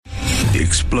The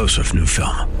explosive new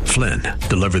film, Flynn,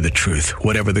 deliver the truth,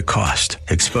 whatever the cost,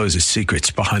 exposes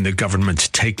secrets behind the government's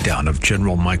takedown of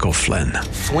General Michael Flynn.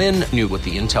 Flynn knew what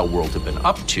the intel world had been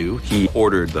up to. He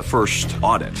ordered the first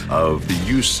audit of the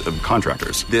use of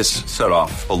contractors. This set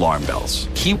off alarm bells.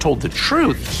 He told the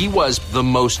truth. He was the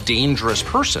most dangerous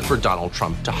person for Donald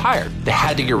Trump to hire. They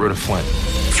had to get rid of Flynn.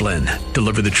 Flynn,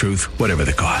 deliver the truth, whatever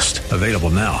the cost. Available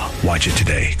now. Watch it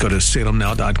today. Go to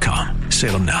salemnow.com.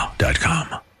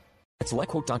 salemnow.com. That's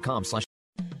SelectQuote.com/.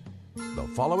 The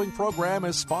following program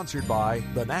is sponsored by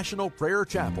the National Prayer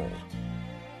Chapel.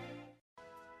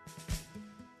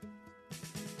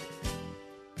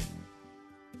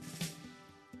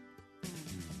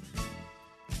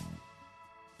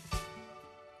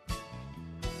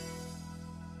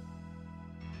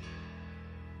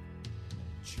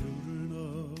 Children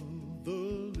of the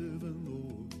living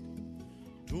Lord,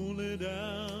 don't lay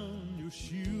down your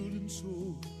shield and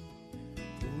sword,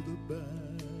 for the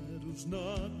battle's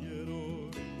not yet o'er.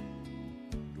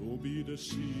 Don't be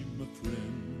deceived, my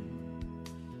friend.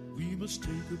 We must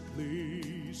take a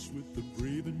place with the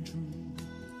brave and true,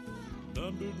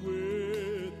 numbered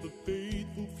with the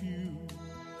faithful few,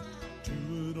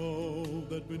 doing all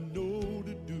that we know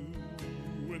to do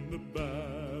in the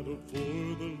battle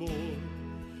for the Lord.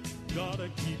 Gotta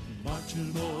keep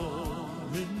marching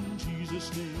on in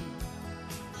Jesus' name,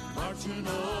 marching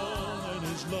on and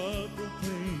His love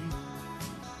proclaim,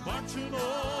 marching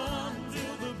on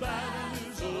till the battle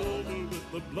is over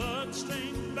with the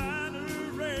blood-stained banner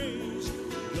raised.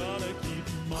 Gotta keep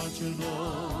marching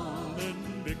on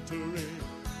in victory,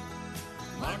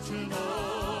 marching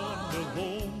on till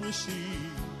home we see,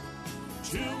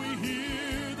 till we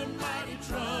hear the mighty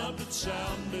trumpet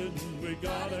sounding. We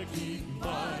gotta keep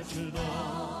marching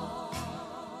on.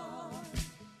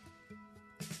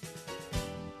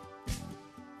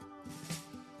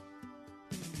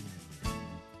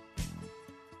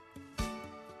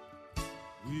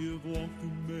 We have walked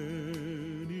through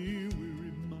many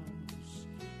weary miles,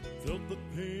 felt the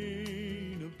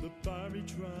pain of the fiery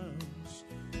trials,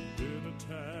 been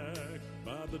attacked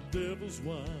by the devil's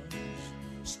wiles,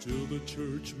 still the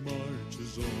church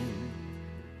marches on.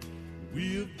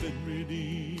 We have been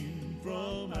redeemed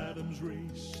from Adam's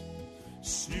race,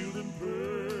 sealed and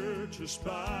purchased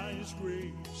by His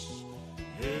grace,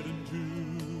 heading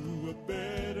to a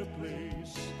better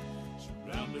place,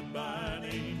 surrounded by an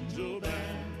angel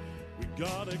band. We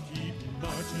gotta keep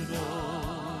marching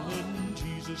on in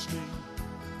Jesus' name,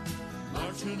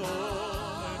 marching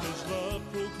on and His love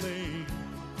proclaim,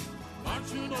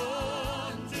 marching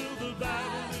on till the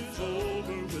battle is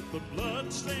over with the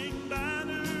blood-stained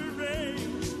banner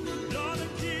raised. Gotta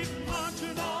keep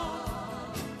marching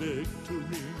on in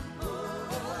victory,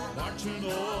 marching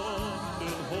on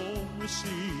till home we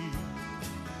see,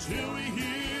 till we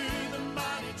hear the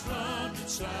mighty trumpet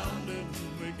sounding.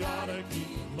 We gotta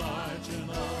keep marching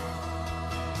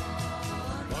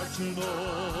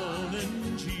on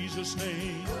in Jesus'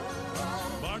 name,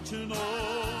 marching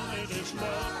on in His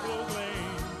love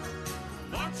proclaim,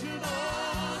 marching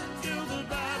on till the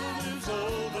battle is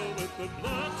over with the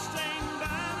blood-stained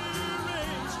banner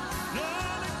raised.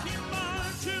 Gotta keep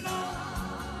marching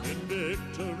on in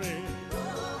victory,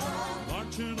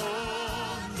 marching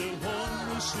on till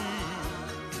home we see,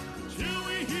 till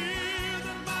we hear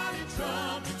the mighty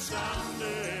trumpet sounding.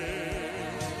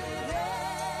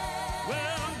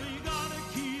 Well, we gotta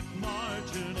keep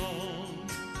marching on.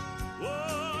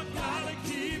 Oh, gotta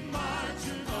keep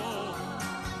marching on.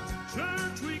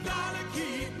 Church, we gotta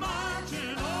keep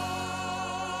marching on.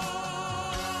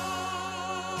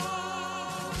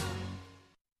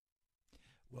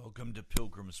 Welcome to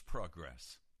Pilgrim's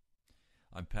Progress.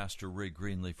 I'm Pastor Ray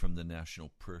Greenley from the National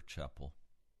Prayer Chapel.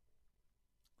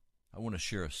 I want to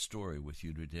share a story with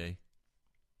you today.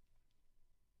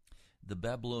 The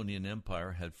Babylonian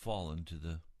Empire had fallen to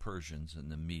the Persians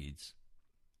and the Medes,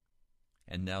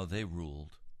 and now they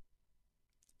ruled.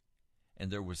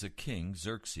 And there was a king,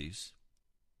 Xerxes.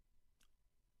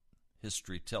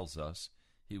 History tells us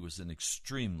he was an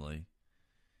extremely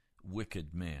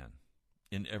wicked man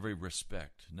in every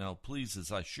respect. Now, please,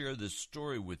 as I share this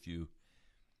story with you,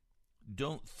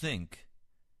 don't think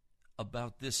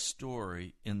about this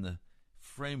story in the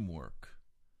framework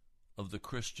of the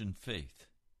Christian faith.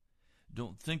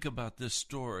 Don't think about this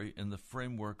story in the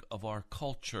framework of our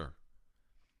culture.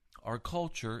 Our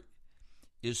culture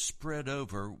is spread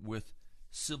over with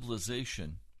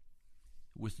civilization,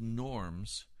 with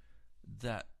norms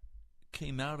that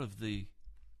came out of the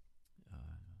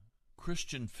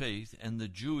Christian faith and the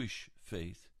Jewish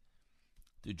faith,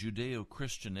 the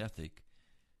Judeo-Christian ethic,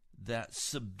 that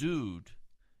subdued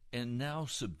and now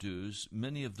subdues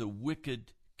many of the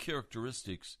wicked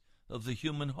characteristics of the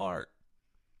human heart.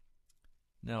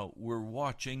 Now, we're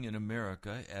watching in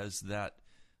America as that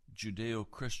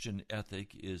Judeo-Christian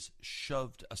ethic is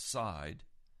shoved aside,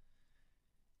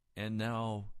 and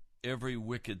now every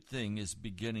wicked thing is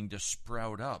beginning to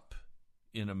sprout up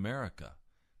in America.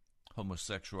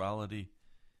 Homosexuality,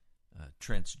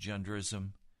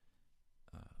 transgenderism,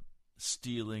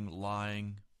 stealing,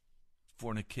 lying,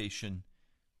 fornication.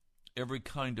 Every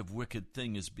kind of wicked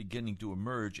thing is beginning to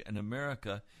emerge, and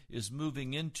America is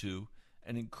moving into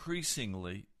an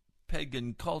increasingly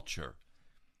pagan culture.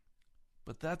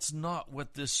 But that's not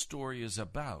what this story is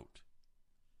about.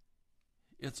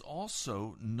 It's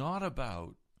also not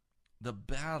about the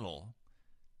battle,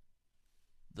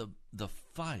 the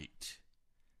fight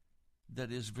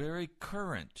that is very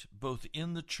current both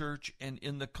in the church and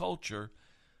in the culture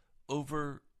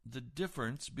over the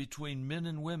difference between men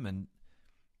and women,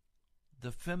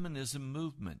 the feminism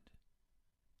movement.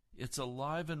 It's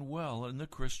alive and well in the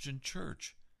Christian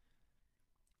church.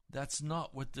 That's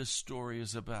not what this story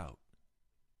is about.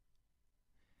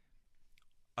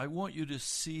 I want you to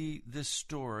see this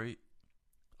story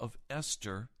of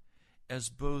Esther as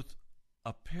both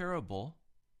a parable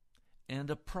and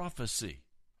a prophecy.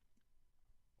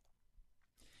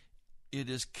 It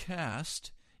is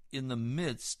cast in the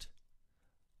midst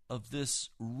of this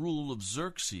rule of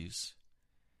Xerxes,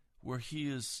 where he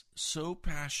is so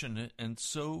passionate and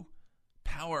so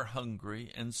power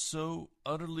hungry and so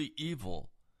utterly evil,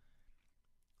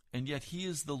 and yet he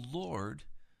is the Lord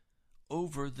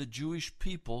over the Jewish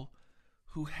people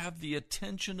who have the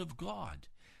attention of God.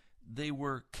 They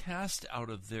were cast out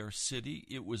of their city.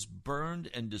 It was burned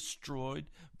and destroyed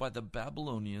by the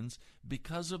Babylonians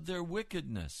because of their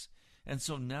wickedness. And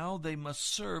so now they must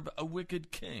serve a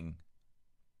wicked king.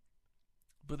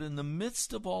 But in the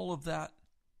midst of all of that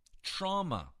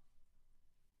trauma,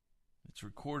 it's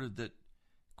recorded that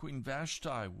Queen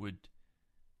Vashti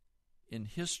in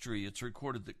history, it's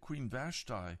recorded that Queen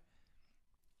Vashti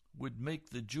would make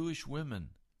the Jewish women,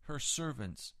 her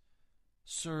servants,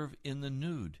 serve in the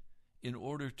nude in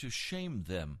order to shame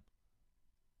them.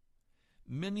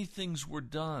 Many things were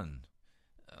done.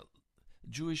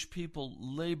 Jewish people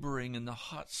laboring in the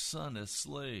hot sun as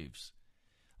slaves.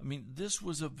 I mean, this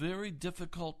was a very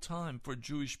difficult time for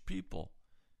Jewish people,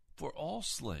 for all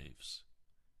slaves.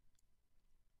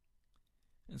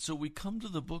 And so we come to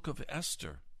the book of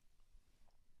Esther,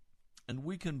 and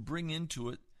we can bring into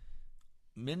it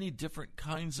many different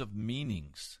kinds of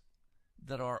meanings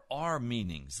that are our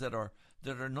meanings, that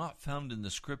are not found in the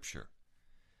Scripture,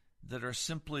 that are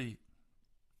simply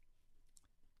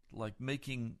like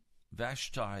making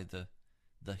Vashti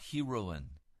the heroine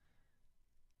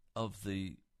of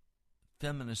the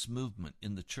feminist movement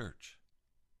in the church.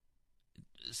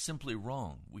 It's simply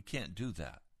wrong. We can't do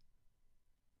that.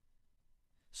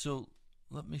 So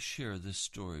let me share this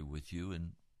story with you,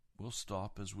 and we'll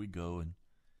stop as we go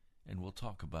and we'll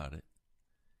talk about it.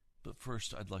 But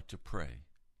first, I'd like to pray.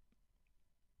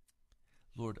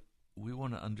 Lord, we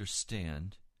want to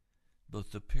understand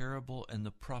both the parable and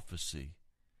the prophecy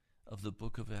of the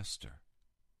book of Esther.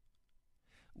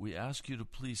 We ask you to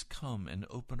please come and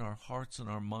open our hearts and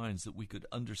our minds that we could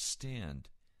understand,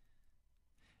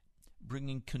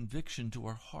 bringing conviction to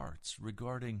our hearts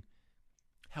regarding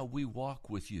how we walk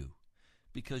with you,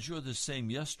 because you're the same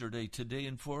yesterday, today,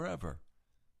 and forever.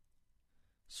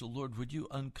 So, Lord, would you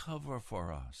uncover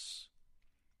for us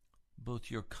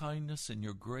both your kindness and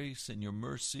your grace and your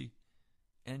mercy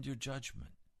and your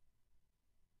judgment.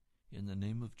 In the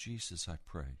name of Jesus, I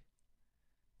pray.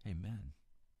 Amen.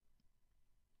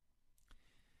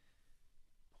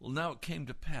 Well, now it came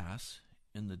to pass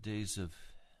in the days of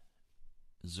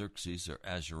Xerxes or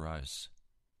Ahasuerus,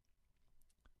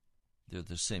 they're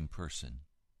the same person,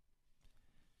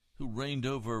 who reigned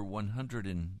over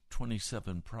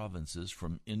 127 provinces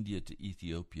from India to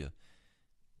Ethiopia.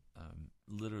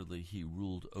 Literally, he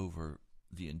ruled over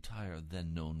the entire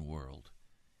then-known world.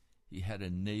 He had a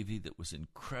navy that was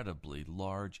incredibly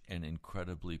large and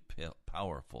incredibly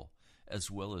powerful,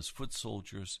 as well as foot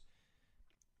soldiers.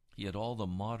 He had all the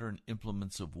modern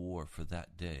implements of war for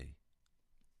that day.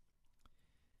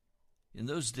 In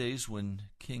those days when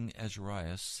King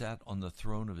Ahasuerus sat on the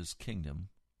throne of his kingdom,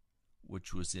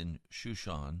 which was in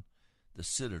Shushan, the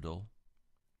citadel,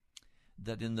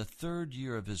 that in the 3rd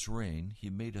year of his reign he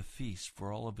made a feast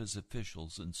for all of his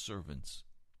officials and servants.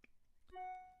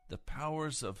 The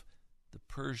powers of the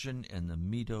Persian and the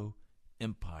Medo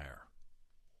Empire,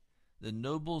 the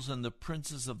nobles and the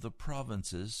princes of the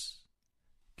provinces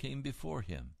came before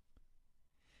him,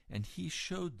 and he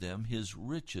showed them his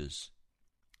riches,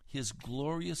 his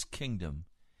glorious kingdom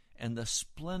and the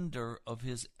splendor of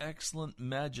his excellent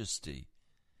majesty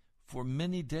for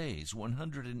many days,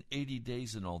 180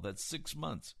 days in all. That's 6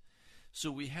 months. So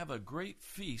we have a great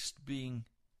feast being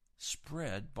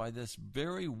spread by this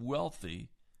very wealthy,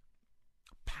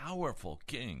 powerful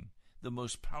king, the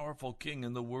most powerful king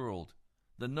in the world,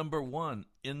 the number one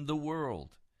in the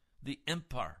world, the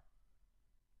emperor.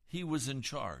 He was in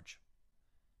charge.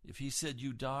 If he said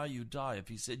you die, you die. If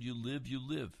he said you live, you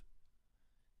live.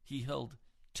 He held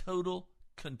total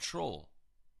control.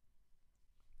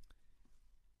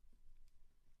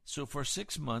 So for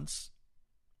 6 months,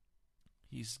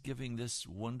 he's giving this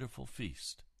wonderful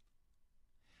feast.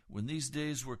 When these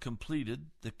days were completed,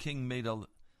 the king made a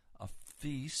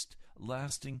feast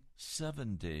lasting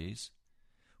 7 days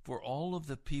for all of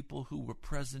the people who were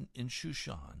present in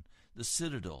Shushan, the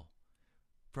citadel,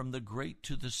 from the great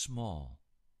to the small,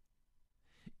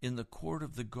 in the court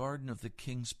of the garden of the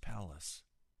king's palace.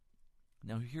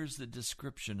 Now here's the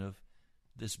description of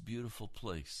this beautiful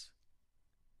place.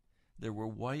 There were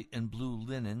white and blue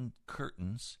linen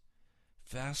curtains,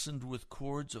 fastened with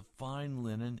cords of fine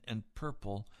linen and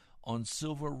purple on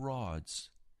silver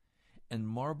rods, and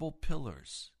marble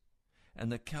pillars,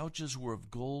 and the couches were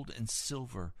of gold and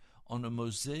silver on a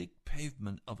mosaic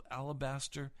pavement of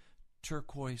alabaster,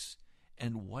 turquoise,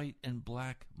 and white and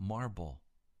black marble.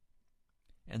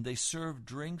 And they served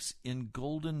drinks in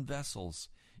golden vessels,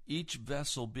 each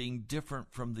vessel being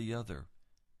different from the other,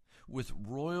 with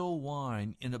royal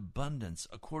wine in abundance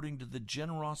according to the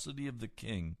generosity of the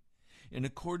king. In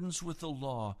accordance with the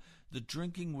law, the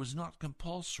drinking was not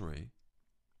compulsory,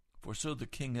 for so the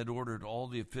king had ordered all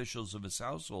the officials of his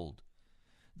household,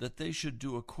 that they should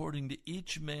do according to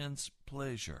each man's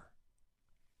pleasure.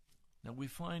 Now we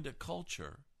find a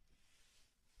culture,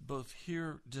 both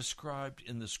here described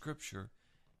in the scripture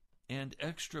and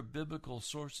extra-biblical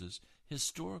sources,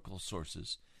 historical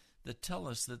sources, that tell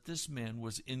us that this man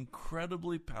was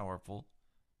incredibly powerful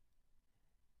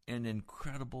and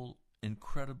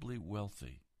incredibly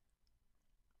wealthy.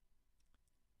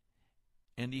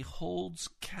 And he holds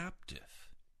captive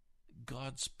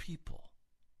God's people.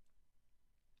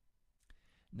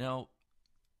 Now,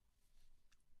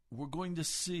 we're going to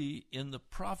see in the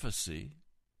prophecy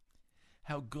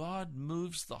how God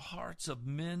moves the hearts of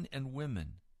men and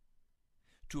women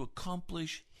to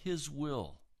accomplish his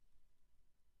will,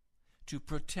 to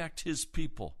protect his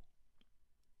people.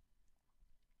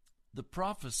 The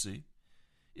prophecy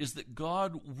is that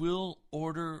God will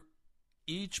order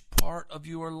each part of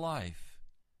your life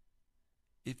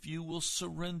if you will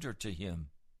surrender to him.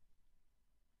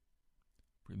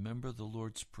 Remember the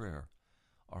Lord's Prayer.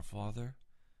 Our Father,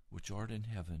 which art in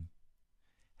heaven,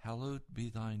 hallowed be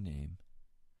thy name.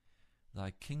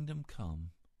 Thy kingdom come,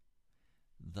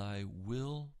 thy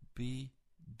will be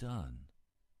done.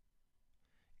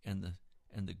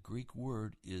 And the Greek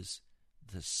word is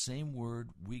the same word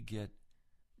we get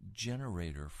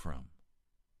generator from.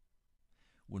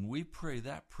 When we pray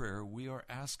that prayer, we are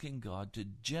asking God to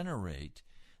generate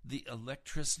the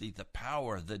electricity, the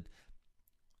power,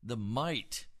 the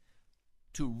might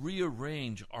to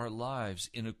rearrange our lives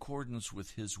in accordance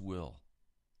with his will.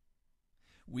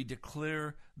 We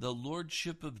declare the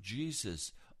lordship of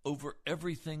Jesus over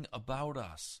everything about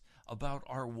us, about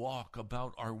our walk,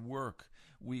 about our work.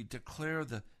 We declare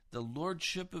the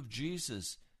lordship of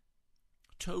Jesus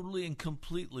totally and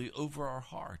completely over our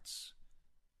hearts,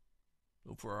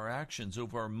 over our actions,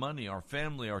 over our money, our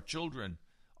family, our children,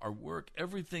 our work.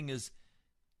 Everything is,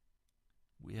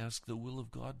 we ask the will of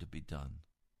God to be done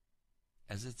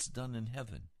as it's done in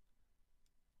heaven.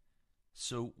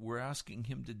 So we're asking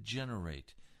him to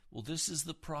generate. Well, this is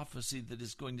the prophecy that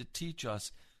is going to teach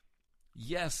us,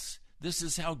 yes, this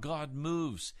is how God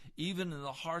moves, even in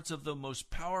the hearts of the most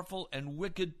powerful and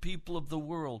wicked people of the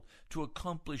world, to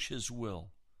accomplish his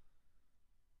will.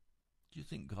 Do you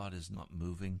think God is not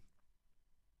moving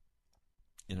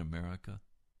in America,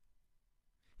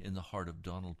 in the heart of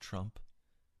Donald Trump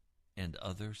and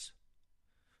others,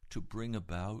 to bring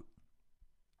about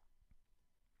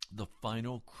the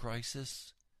final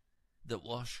crisis that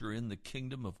will usher in the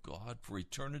kingdom of God for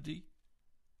eternity?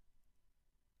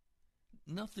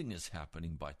 Nothing is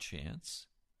happening by chance.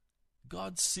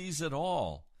 God sees it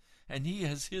all, and he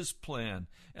has his plan.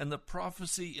 And the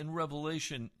prophecy in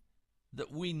Revelation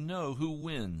that we know who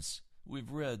wins.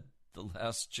 We've read the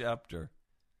last chapter.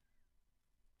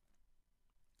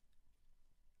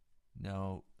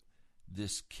 Now,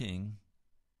 this king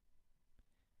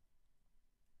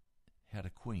had a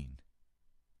queen,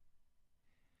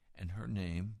 and her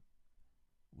name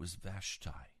was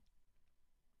Vashti.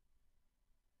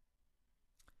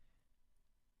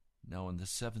 Now on the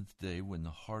 7th day, when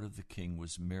the heart of the king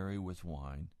was merry with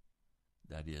wine,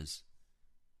 that is,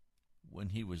 when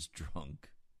he was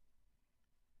drunk,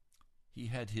 he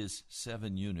had his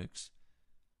 7 eunuchs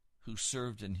who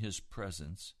served in his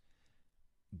presence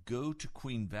go to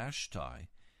Queen Vashti.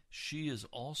 She is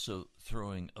also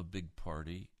throwing a big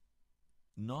party,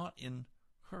 not in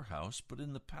her house, but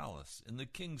in the palace, in the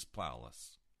king's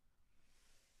palace.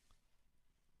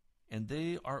 And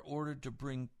they are ordered to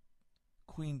bring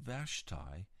Queen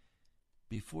Vashti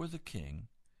before the king,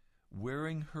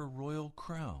 wearing her royal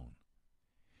crown,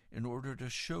 in order to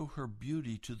show her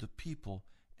beauty to the people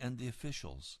and the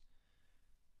officials.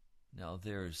 Now,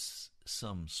 there's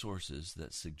some sources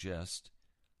that suggest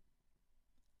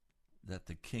that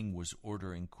the king was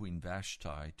ordering Queen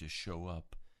Vashti to show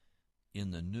up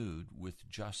in the nude with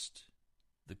just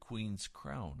the queen's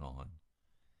crown on,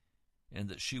 and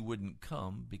that she wouldn't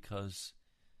come because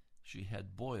she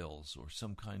had boils or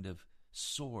some kind of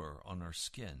sore on her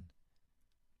skin.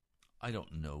 I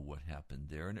don't know what happened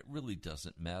there, and it really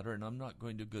doesn't matter, and I'm not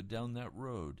going to go down that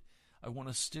road. I want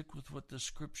to stick with what the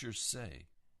scriptures say.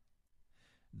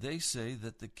 They say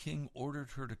that the king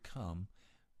ordered her to come,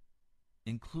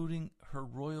 including her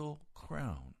royal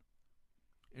crown,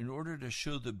 in order to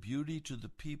show the beauty to the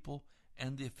people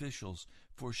and the officials,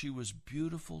 for she was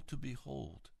beautiful to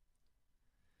behold.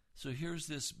 So here's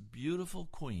this beautiful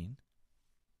queen.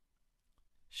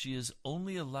 She is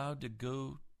only allowed to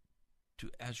go to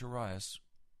Ahasuerus,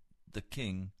 the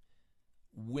king,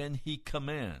 when he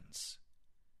commands.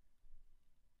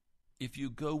 If you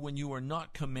go when you are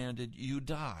not commanded, you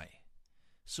die.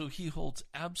 So he holds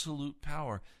absolute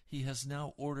power. He has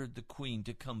now ordered the queen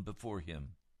to come before him.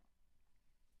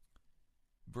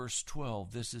 Verse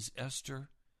 12, this is Esther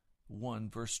 1,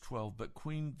 verse 12. But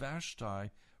Queen Vashti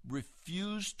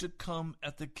refused to come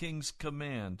at the king's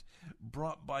command,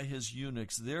 brought by his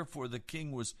eunuchs. Therefore the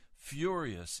king was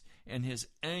furious, and his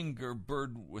anger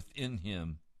burned within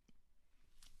him.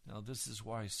 Now this is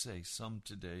why I say some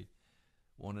today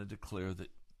want to declare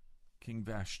that King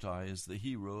Vashti is the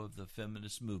hero of the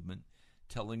feminist movement,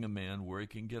 telling a man where he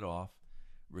can get off,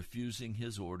 refusing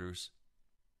his orders.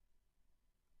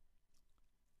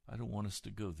 I don't want us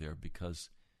to go there, because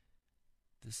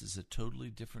this is a totally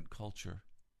different culture,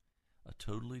 a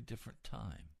totally different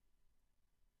time.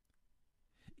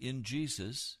 In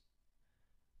Jesus,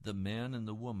 the man and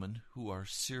the woman who are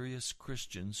serious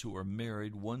Christians, who are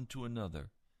married one to another,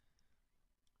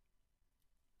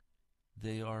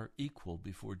 they are equal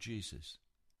before Jesus.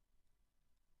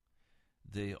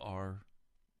 They are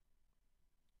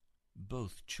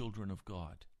both children of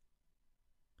God.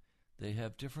 They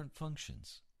have different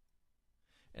functions.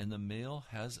 And the male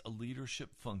has a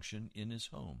leadership function in his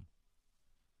home.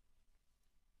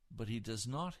 But he does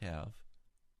not have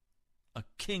a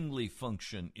kingly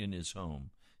function in his home.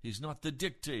 He's not the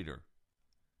dictator.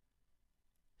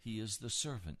 He is the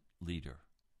servant leader.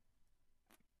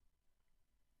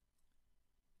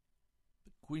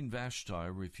 But Queen Vashti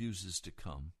refuses to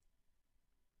come,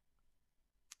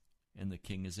 and the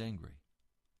king is angry.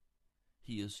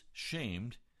 He is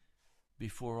shamed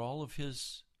before all of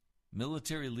his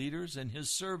military leaders and his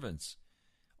servants,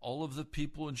 all of the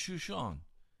people in Shushan.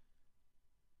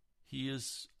 He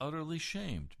is utterly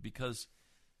shamed because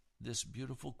this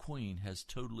beautiful queen has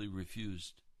totally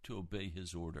refused to obey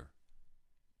his order.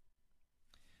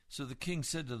 So the king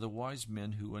said to the wise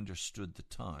men who understood the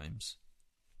times,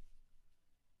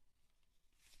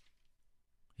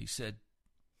 he said,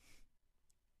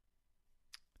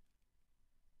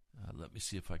 let me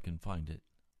see if I can find it.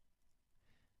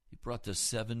 He brought the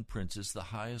 7 princes, the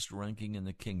highest ranking in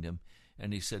the kingdom,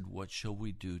 and he said, what shall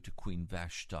we do to Queen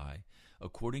Vashti,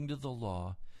 according to the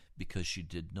law, because she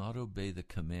did not obey the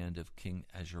command of King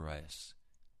Ahasuerus?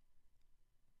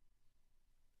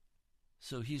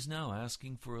 So he's now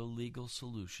asking for a legal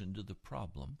solution to the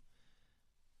problem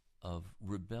of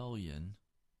rebellion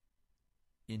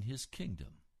in his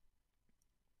kingdom.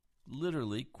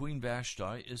 Literally, Queen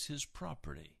Vashti is his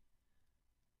property,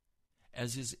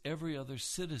 as is every other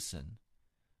citizen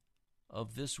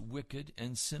of this wicked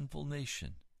and sinful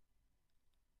nation.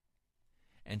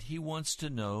 And he wants to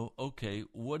know, okay,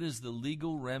 what is the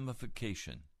legal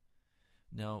ramification?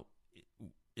 Now,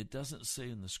 it doesn't say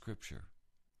in the scripture,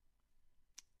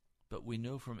 but we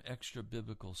know from extra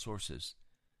biblical sources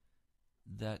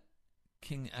that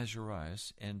King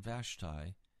Ahasuerus and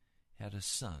Vashti had a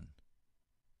son.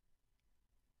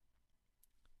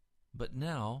 But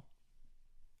now,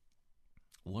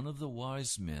 one of the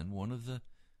wise men, one of the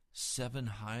 7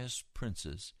 highest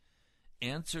princes,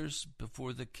 answers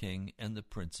before the king and the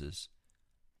princes,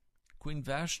 Queen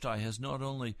Vashti has not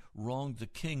only wronged the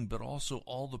king, but also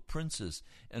all the princes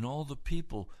and all the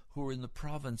people who are in the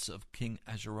province of King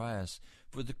Ahasuerus.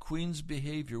 For the queen's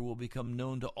behavior will become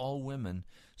known to all women,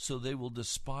 so they will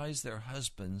despise their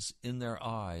husbands in their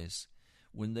eyes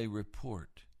when they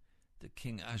report that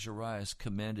King Ahasuerus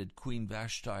commanded Queen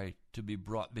Vashti to be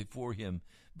brought before him,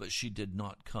 but she did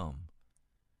not come.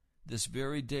 This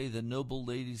very day the noble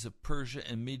ladies of Persia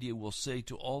and Media will say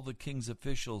to all the king's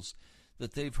officials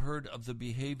that they've heard of the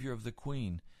behavior of the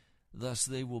queen. Thus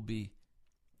there will be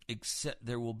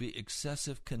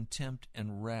excessive contempt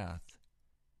and wrath.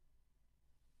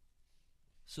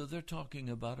 So they're talking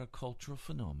about a cultural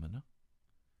phenomena.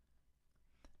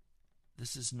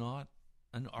 This is not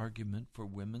an argument for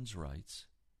women's rights.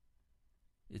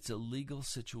 It's a legal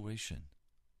situation.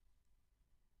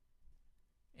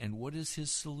 And what is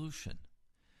his solution?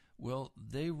 Well,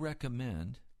 they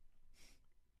recommend,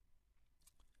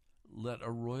 let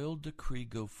a royal decree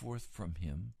go forth from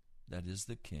him, that is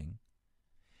the king,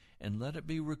 and let it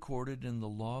be recorded in the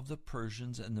law of the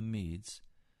Persians and the Medes,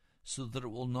 so that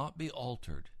it will not be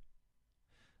altered,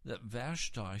 that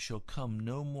Vashti shall come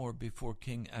no more before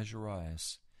King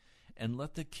Ahasuerus, and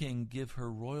let the king give her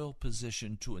royal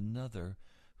position to another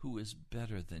who is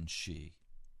better than she.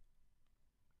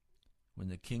 When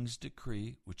the king's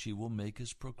decree, which he will make,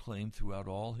 is proclaimed throughout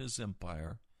all his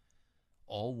empire,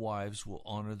 all wives will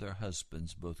honor their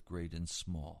husbands, both great and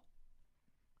small.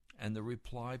 And the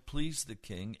reply pleased the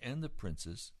king and the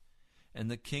princes,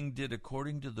 and the king did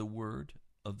according to the word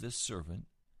of this servant.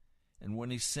 And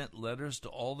when he sent letters to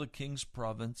all the king's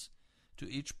province, to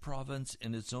each province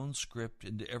in its own script,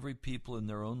 and to every people in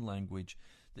their own language,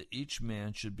 that each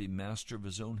man should be master of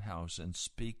his own house and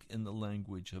speak in the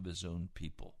language of his own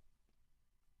people.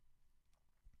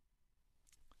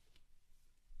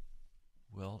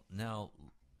 Well, now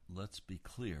let's be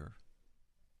clear.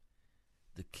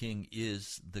 The king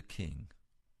is the king.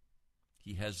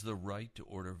 He has the right to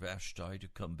order Vashti to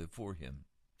come before him.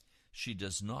 She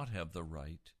does not have the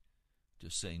right to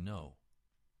say no.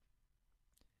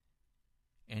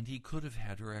 And he could have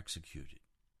had her executed.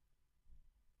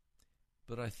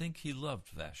 But I think he loved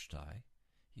Vashti.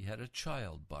 He had a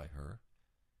child by her.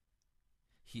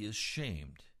 He is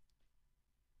shamed.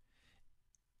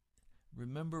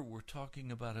 Remember, we're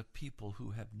talking about a people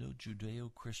who have no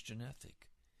Judeo-Christian ethic.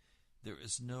 There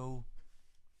is no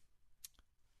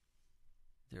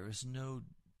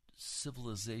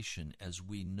civilization as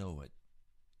we know it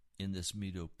in this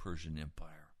Medo-Persian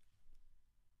Empire.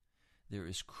 There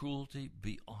is cruelty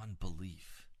beyond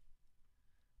belief.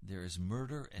 There is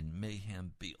murder and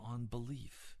mayhem beyond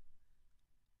belief.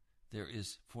 There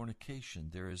is fornication.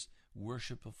 There is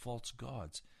worship of false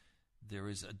gods. There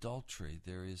is adultery.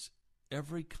 There is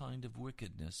every kind of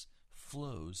wickedness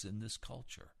flows in this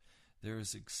culture. There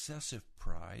is excessive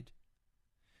pride.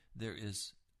 There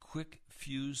is quick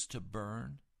fuse to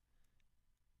burn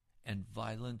and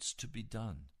violence to be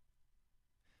done.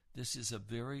 This is a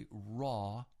very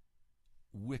raw,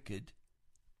 wicked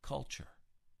culture.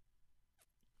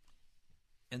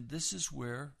 And this is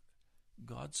where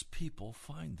God's people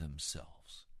find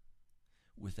themselves,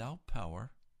 without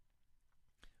power,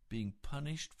 being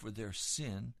punished for their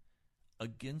sin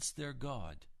against their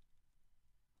God.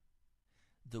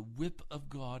 The whip of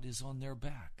God is on their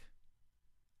back.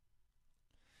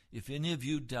 If any of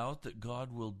you doubt that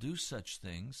God will do such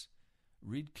things,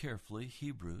 read carefully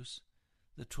Hebrews,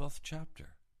 the 12th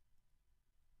chapter.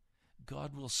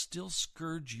 God will still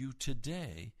scourge you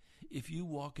today if you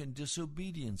walk in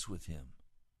disobedience with him.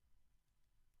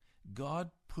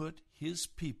 God put his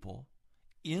people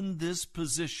in this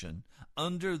position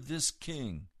under this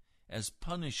king as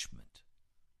punishment,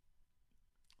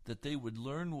 that they would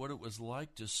learn what it was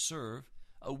like to serve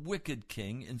a wicked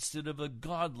king instead of a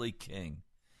godly king.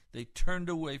 They turned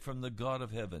away from the God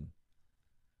of heaven,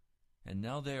 and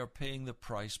now they are paying the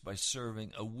price by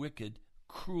serving a wicked,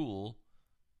 cruel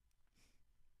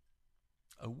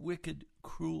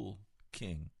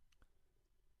king.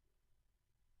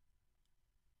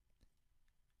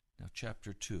 Now,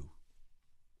 chapter 2.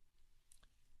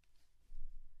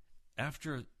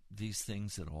 After these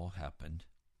things had all happened,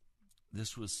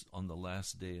 this was on the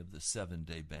last day of the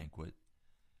 7-day banquet.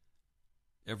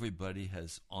 Everybody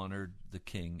has honored the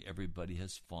king. Everybody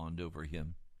has fawned over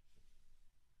him.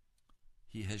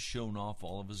 He has shown off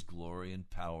all of his glory and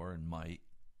power and might.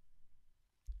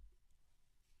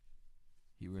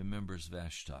 He remembers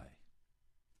Vashti.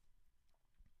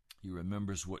 He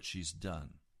remembers what she's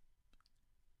done.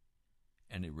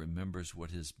 And he remembers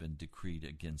what has been decreed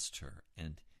against her.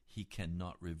 And he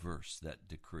cannot reverse that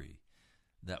decree.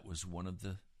 That was one of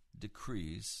the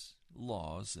decrees,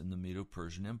 laws in the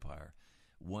Medo-Persian Empire.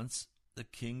 Once the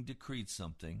king decreed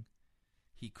something,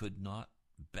 he could not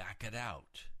back it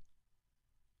out.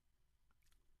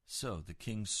 So the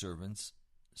king's servants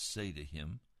say to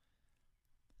him,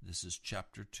 this is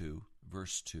chapter 2,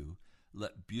 verse 2,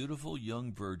 "Let beautiful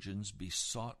young virgins be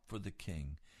sought for the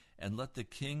king, and let the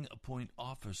king appoint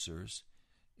officers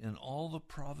in all the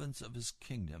province of his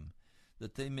kingdom,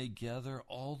 that they may gather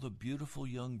all the beautiful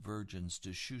young virgins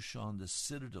to Shushan the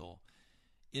citadel,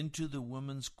 into the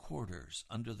women's quarters,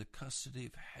 under the custody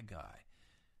of Haggai,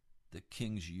 the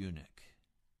king's eunuch,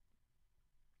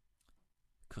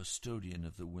 custodian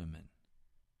of the women.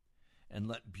 And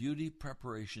let beauty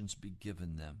preparations be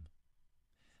given them.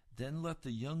 Then let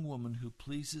the young woman who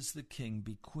pleases the king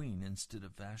be queen instead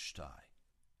of Vashti."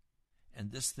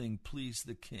 And this thing pleased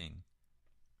the king,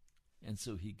 and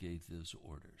so he gave those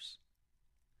orders.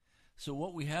 So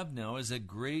what we have now is a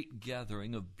great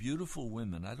gathering of beautiful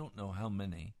women. I don't know how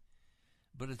many,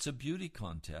 but it's a beauty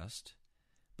contest.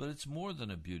 But it's more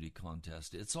than a beauty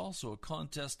contest. It's also a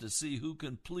contest to see who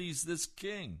can please this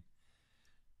king.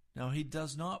 Now, he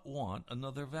does not want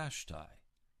another Vashti.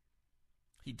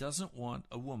 He doesn't want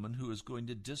a woman who is going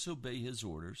to disobey his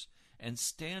orders and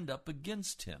stand up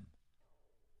against him.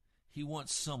 He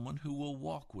wants someone who will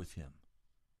walk with him,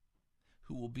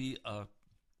 who will be a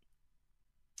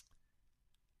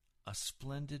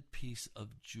splendid piece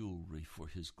of jewelry for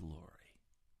his glory.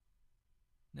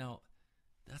 Now,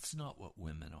 that's not what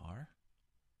women are.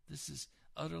 This is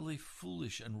utterly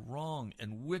foolish and wrong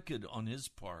and wicked on his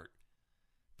part.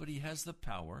 But he has the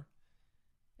power,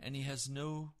 and he has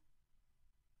no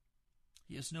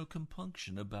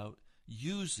compunction about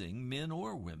using men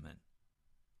or women.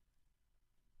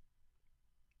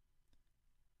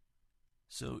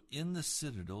 So in the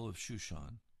citadel of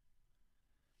Shushan,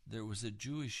 there was a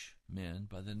Jewish man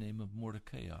by the name of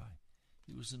Mordecai.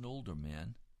 He was an older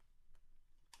man.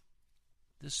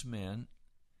 This man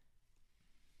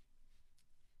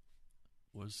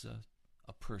was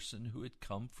a person who had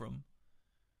come from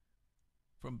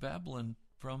Babylon,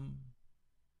 from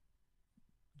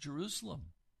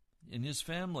Jerusalem, in his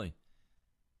family.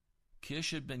 Kish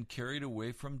had been carried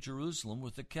away from Jerusalem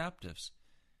with the captives.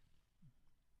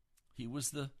 He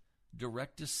was the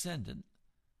direct descendant.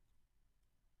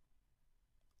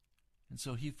 And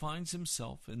so he finds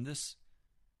himself in this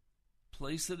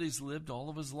place that he's lived all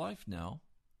of his life now,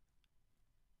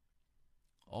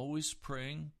 always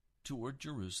praying toward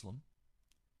Jerusalem,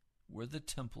 where the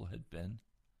temple had been.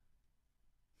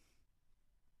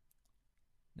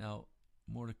 Now,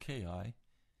 Mordecai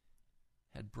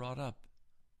had brought up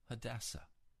Hadassah,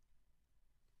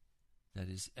 that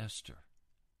is Esther,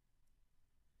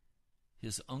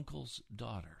 his uncle's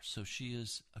daughter, so she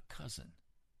is a cousin.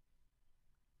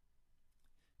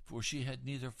 For she had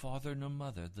neither father nor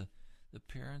mother. The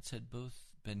parents had both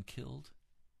been killed.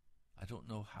 I don't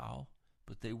know how,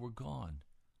 but they were gone.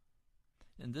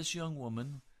 And this young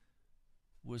woman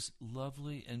was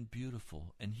lovely and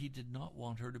beautiful, and he did not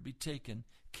want her to be taken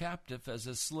captive as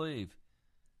a slave.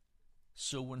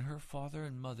 So when her father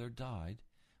and mother died,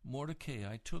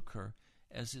 Mordecai took her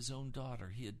as his own daughter.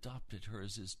 He adopted her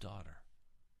as his daughter.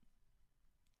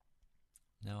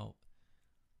 Now,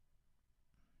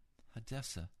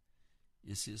 Hadassah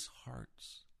is his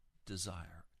heart's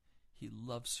desire. He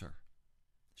loves her.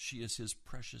 She is his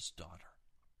precious daughter.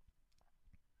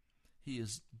 He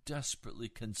is desperately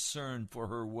concerned for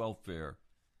her welfare.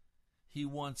 He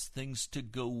wants things to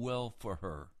go well for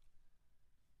her.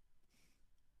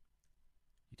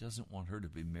 He doesn't want her to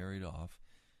be married off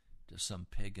to some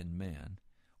pagan man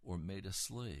or made a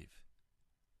slave.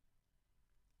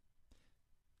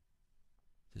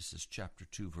 This is chapter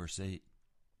 2, verse 8.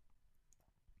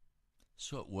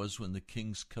 So it was when the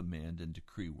king's command and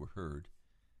decree were heard,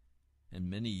 and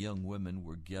many young women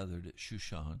were gathered at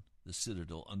Shushan, the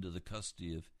citadel, under the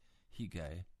custody of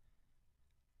Haggai,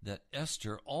 that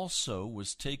Esther also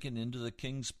was taken into the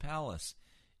king's palace,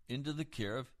 into the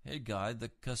care of Haggai, the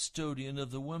custodian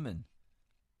of the women.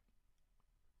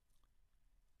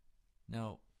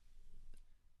 Now,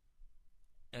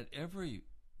 at every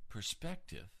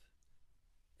perspective,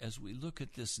 as we look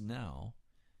at this now,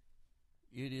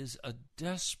 it is a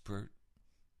desperate,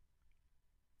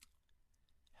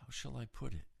 how shall I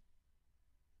put it,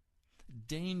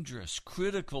 dangerous,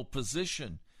 critical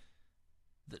position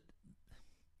that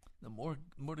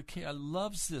Mordecai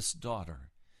loves this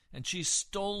daughter, and she's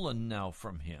stolen now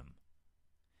from him,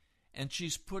 and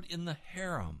she's put in the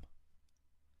harem.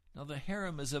 Now, the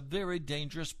harem is a very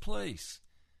dangerous place.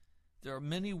 There are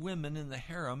many women in the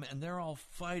harem, and they're all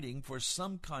fighting for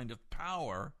some kind of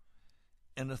power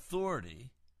and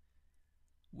authority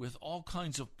with all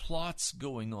kinds of plots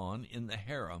going on in the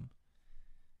harem.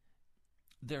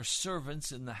 Their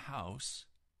servants in the house,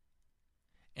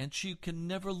 and she can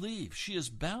never leave. She is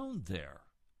bound there.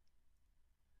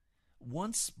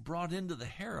 Once brought into the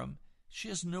harem, she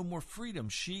has no more freedom.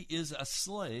 She is a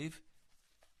slave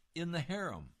in the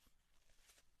harem.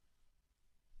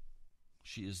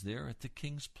 She is there at the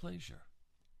king's pleasure.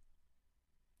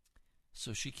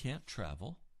 So she can't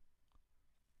travel.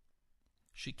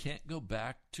 She can't go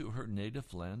back to her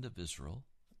native land of Israel.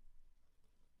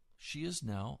 She is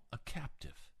now a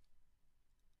captive.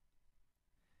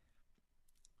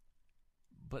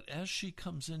 But as she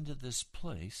comes into this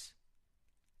place,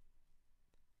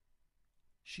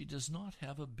 she does not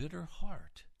have a bitter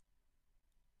heart.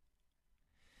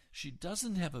 She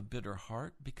doesn't have a bitter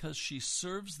heart because she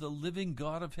serves the living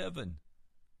God of heaven.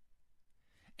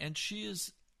 And she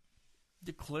has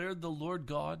declared the Lord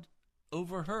God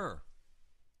over her,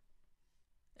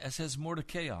 as has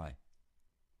Mordecai.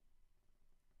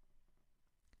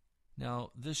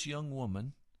 Now, this young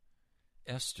woman,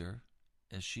 Esther,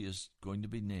 as she is going to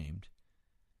be named,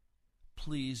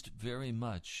 pleased very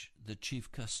much the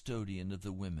chief custodian of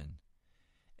the women,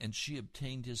 and she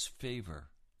obtained his favor.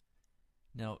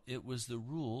 Now, it was the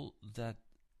rule that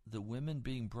the women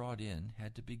being brought in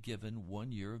had to be given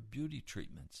 1 year of beauty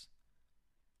treatments.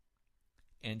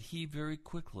 And he very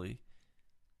quickly,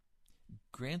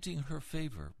 granting her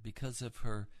favor because of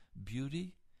her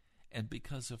beauty and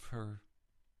because of her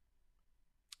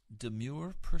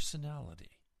demure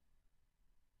personality,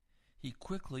 he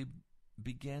quickly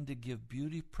began to give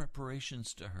beauty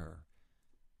preparations to her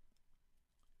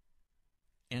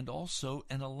and also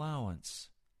an allowance.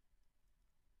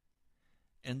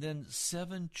 And then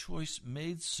 7 choice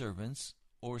maidservants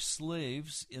or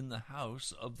slaves in the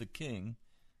house of the king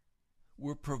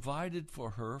were provided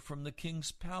for her from the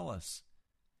king's palace.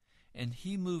 And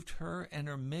he moved her and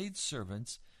her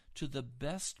maidservants to the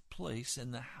best place in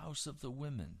the house of the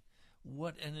women.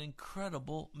 What an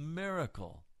incredible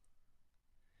miracle!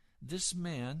 This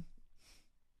man,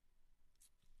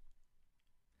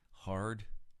 hard,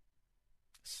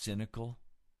 cynical,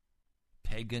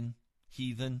 pagan,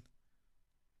 heathen,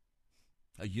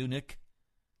 a eunuch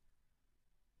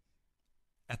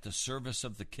at the service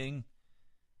of the king,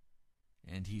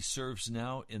 and he serves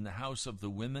now in the house of the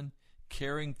women,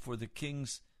 caring for the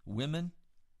king's women.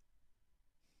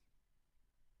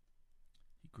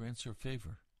 He grants her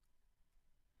favor.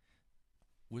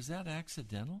 Was that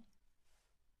accidental?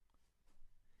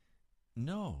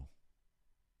 No.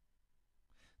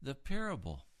 The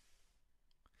parable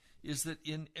is that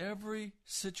in every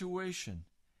situation,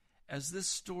 as this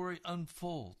story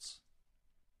unfolds,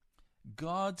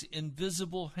 God's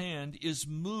invisible hand is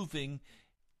moving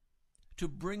to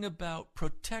bring about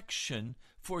protection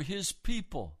for his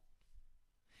people.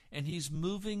 And he's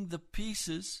moving the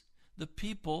pieces, the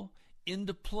people,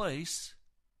 into place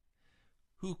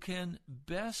who can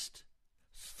best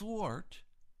thwart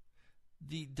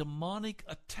the demonic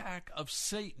attack of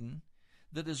Satan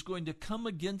that is going to come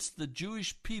against the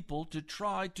Jewish people to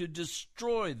try to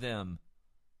destroy them.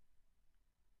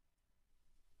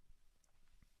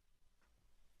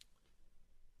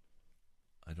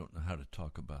 I don't know how to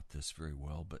talk about this very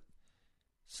well, but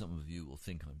some of you will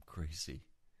think I'm crazy.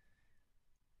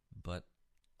 But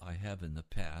I have in the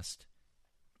past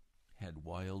had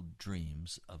wild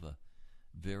dreams of a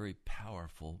very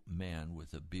powerful man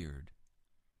with a beard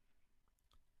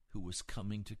who was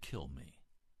coming to kill me,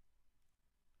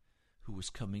 who was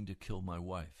coming to kill my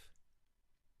wife.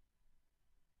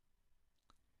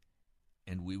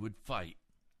 And we would fight,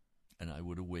 and I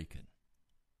would awaken.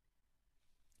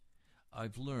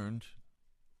 I've learned,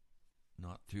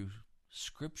 not through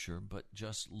Scripture, but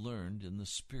just learned in the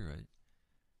Spirit,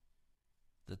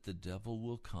 that the devil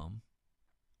will come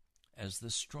as the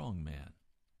strong man.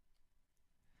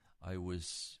 I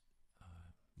was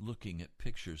looking at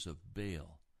pictures of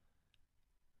Baal,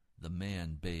 the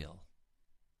man Baal,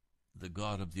 the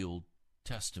god of the Old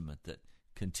Testament that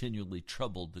continually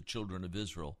troubled the children of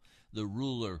Israel, the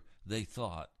ruler, they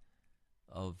thought,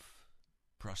 of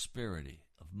prosperity,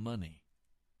 of money.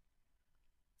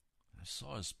 I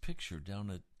saw his picture down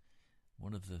at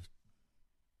one of the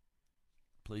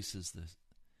places, the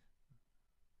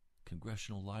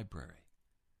Congressional Library.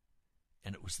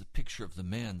 And it was the picture of the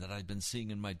man that I'd been seeing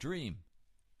in my dream.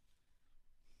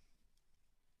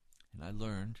 And I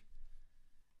learned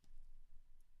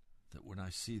that when I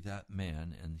see that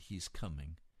man and he's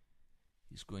coming,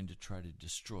 he's going to try to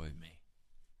destroy me.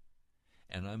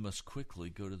 And I must quickly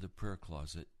go to the prayer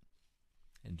closet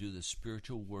and do the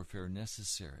spiritual warfare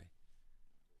necessary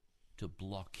to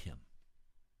block him.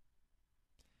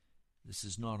 This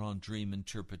is not on dream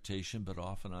interpretation, but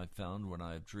often I've found when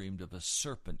I have dreamed of a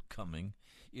serpent coming,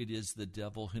 it is the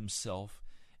devil himself,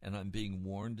 and I'm being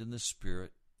warned in the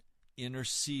Spirit,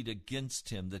 intercede against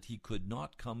him that he could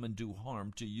not come and do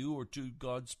harm to you or to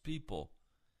God's people.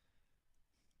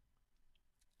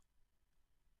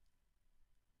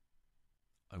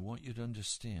 I want you to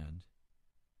understand,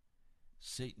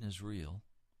 Satan is real.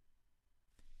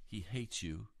 He hates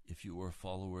you if you are a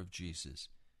follower of Jesus,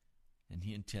 and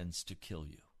he intends to kill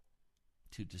you,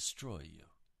 to destroy you.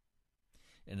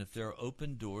 And if there are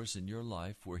open doors in your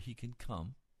life where he can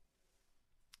come,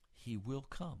 he will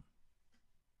come.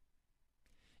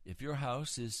 If your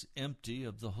house is empty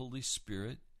of the Holy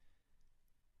Spirit,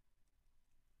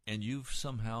 and you've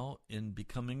somehow, in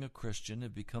becoming a Christian,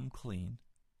 have become clean,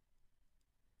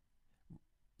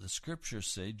 the scriptures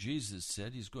say, Jesus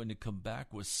said, he's going to come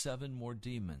back with 7 more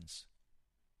demons.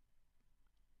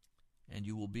 And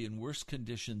you will be in worse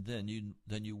condition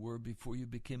than you were before you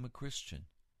became a Christian.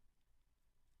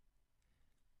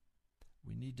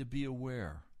 We need to be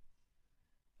aware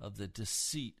of the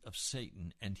deceit of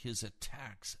Satan and his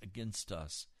attacks against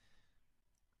us,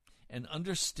 and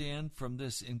understand from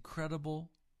this incredible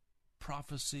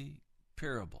prophecy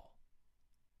parable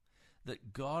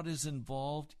that God is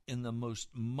involved in the most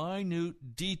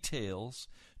minute details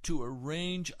to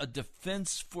arrange a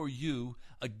defense for you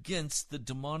against the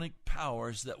demonic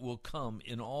powers that will come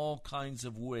in all kinds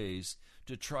of ways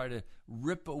to try to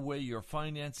rip away your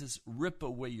finances, rip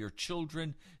away your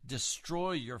children,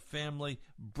 destroy your family,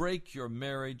 break your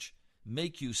marriage,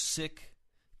 make you sick,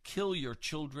 kill your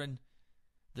children.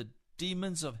 The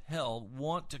demons of hell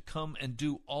want to come and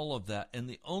do all of that, and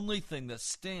the only thing that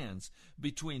stands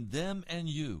between them and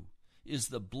you is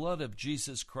the blood of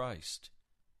Jesus Christ.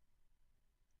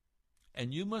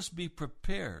 And you must be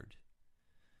prepared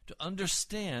to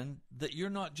understand that you're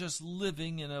not just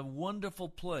living in a wonderful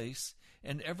place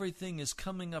and everything is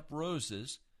coming up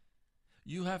roses.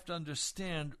 You have to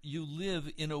understand you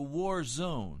live in a war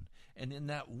zone, and in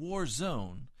that war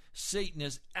zone, Satan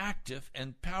is active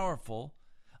and powerful,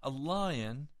 a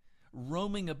lion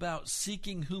roaming about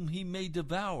seeking whom he may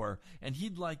devour, and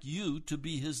he'd like you to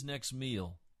be his next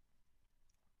meal.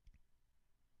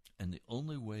 And the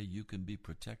only way you can be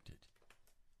protected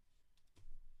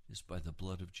is by the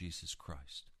blood of Jesus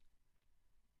Christ.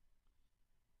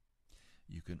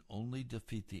 You can only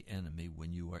defeat the enemy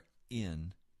when you are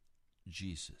in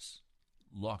Jesus.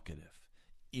 Locative.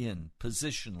 In.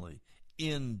 Positionally.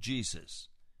 In Jesus.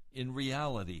 In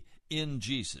reality. In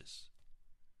Jesus.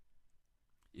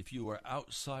 If you are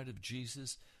outside of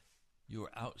Jesus, you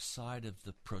are outside of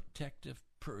the protective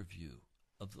purview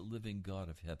of the living God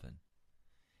of heaven.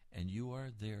 And you are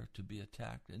there to be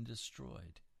attacked and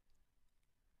destroyed.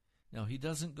 Now, he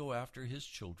doesn't go after his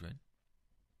children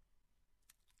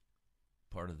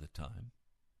part of the time.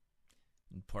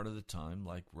 And part of the time,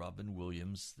 like Robin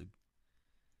Williams,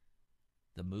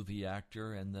 the movie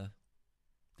actor and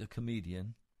the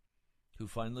comedian, who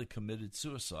finally committed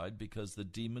suicide because the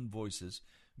demon voices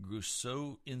grew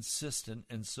so insistent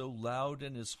and so loud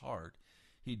in his heart,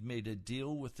 he'd made a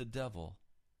deal with the devil,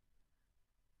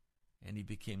 and he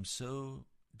became so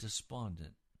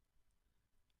despondent,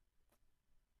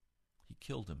 he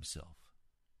killed himself.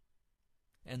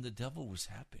 And the devil was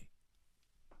happy.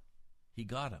 He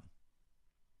got him.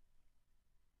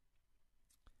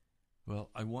 Well,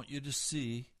 I want you to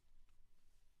see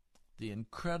the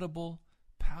incredible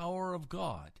power of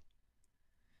God.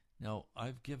 Now,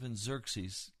 I've given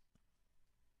Xerxes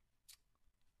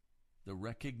the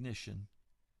recognition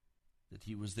that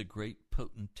he was the great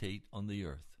potentate on the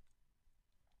earth.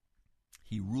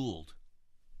 He ruled.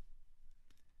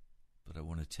 But I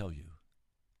want to tell you,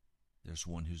 there's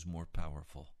one who's more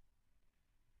powerful.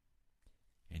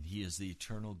 And he is the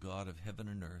eternal God of heaven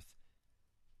and earth.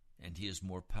 And he is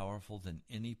more powerful than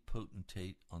any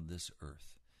potentate on this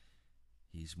earth.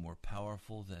 He's more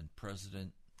powerful than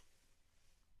President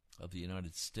of the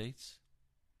United States.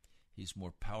 He's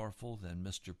more powerful than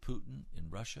Mr. Putin in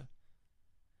Russia,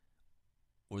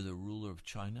 or the ruler of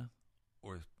China,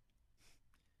 or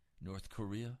North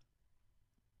Korea.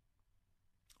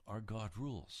 Our God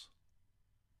rules.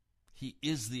 He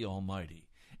is the Almighty,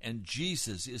 and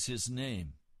Jesus is his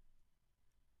name.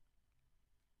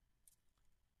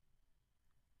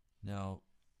 Now,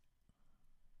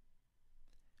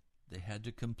 they had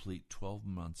to complete 12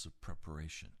 months of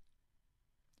preparation.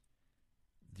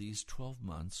 These 12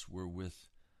 months were with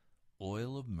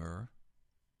oil of myrrh,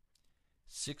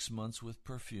 6 months with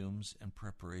perfumes and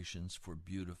preparations for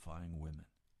beautifying women.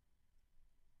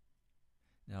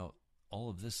 Now, all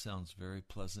of this sounds very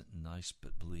pleasant and nice,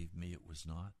 but believe me, it was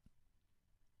not.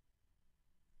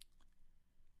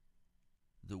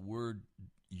 the word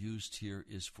used here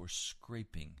is for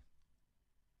scraping.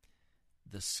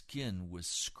 The skin was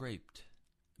scraped,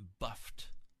 buffed.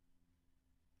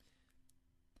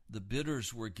 The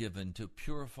bitters were given to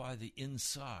purify the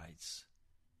insides,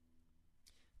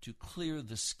 to clear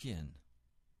the skin,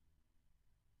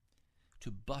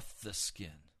 to buff the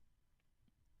skin.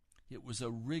 It was a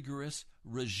rigorous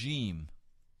regime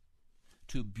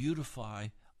to beautify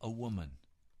a woman,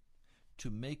 to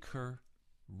make her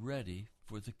ready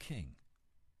for the king.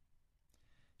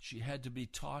 She had to be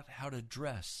taught how to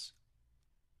dress,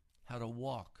 how to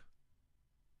walk,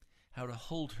 how to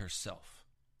hold herself.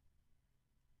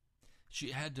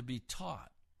 She had to be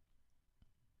taught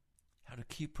how to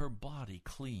keep her body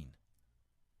clean.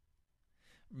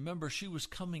 Remember, she was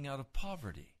coming out of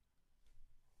poverty.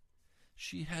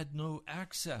 She had no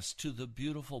access to the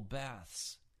beautiful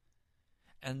baths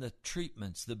and the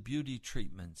treatments, the beauty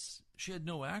treatments. She had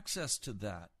no access to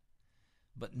that.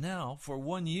 But now, for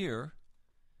 1 year,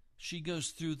 she goes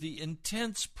through the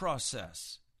intense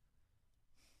process.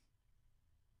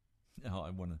 Now,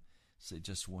 I want to say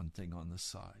just one thing on the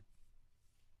side.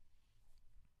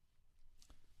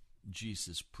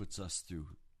 Jesus puts us through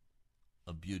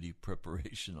a beauty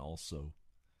preparation also.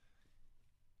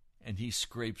 And he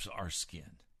scrapes our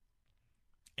skin.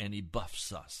 And he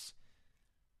buffs us.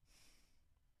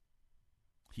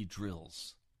 He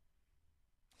drills.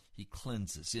 He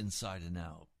cleanses inside and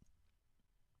out.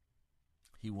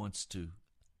 He wants to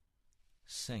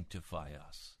sanctify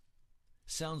us.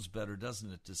 Sounds better,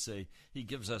 doesn't it, to say he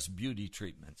gives us beauty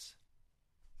treatments.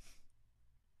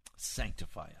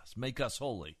 Sanctify us. Make us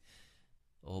holy.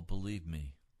 Oh, believe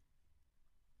me,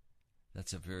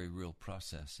 that's a very real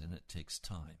process, and it takes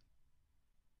time.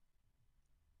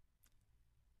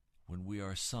 When we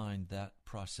are assigned that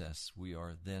process, we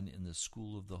are then in the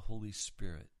school of the Holy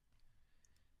Spirit.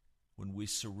 When we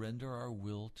surrender our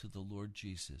will to the Lord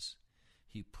Jesus,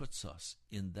 he puts us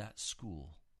in that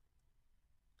school,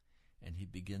 and he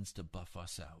begins to buff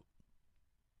us out,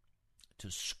 to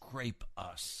scrape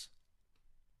us,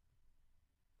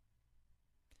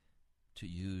 to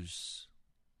use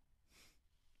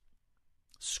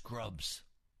scrubs.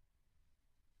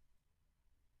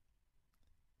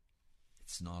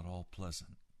 It's not all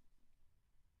pleasant.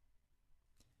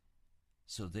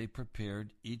 So they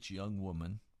prepared each young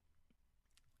woman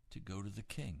to go to the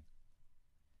king.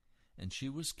 And she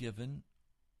was given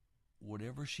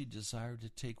whatever she desired to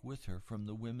take with her from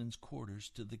the women's quarters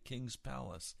to the king's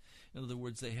palace. In other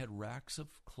words, they had racks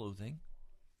of clothing.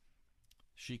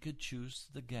 She could choose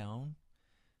the gown,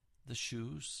 the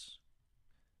shoes.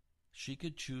 She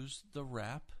could choose the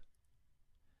wrap,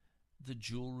 the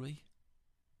jewelry.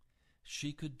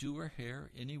 She could do her hair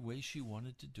any way she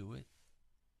wanted to do it.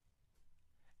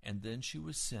 And then she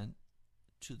was sent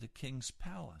to the king's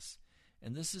palace.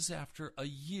 And this is after a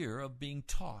year of being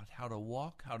taught how to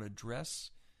walk, how to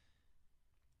dress,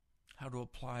 how to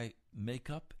apply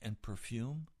makeup and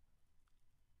perfume.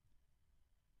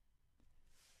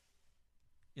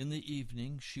 In the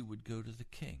evening, she would go to the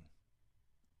king.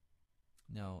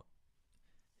 Now,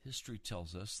 history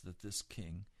tells us that this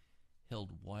king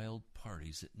held wild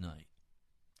parties at night,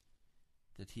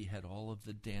 that he had all of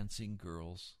the dancing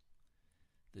girls,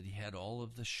 that he had all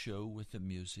of the show with the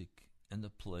music and the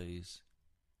plays.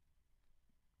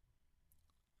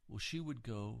 Well, she would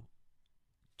go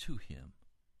to him.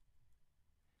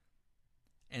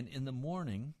 And in the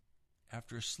morning,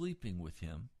 after sleeping with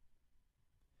him,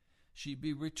 she'd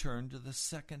be returned to the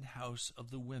second house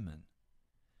of the women,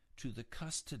 to the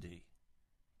custody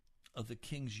of the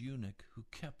king's eunuch who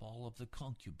kept all of the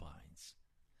concubines.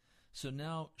 So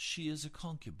now she is a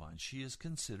concubine. She is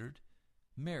considered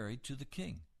married to the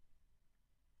king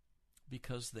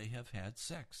because they have had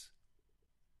sex.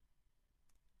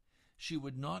 She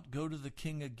would not go to the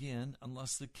king again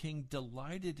unless the king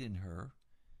delighted in her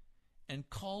and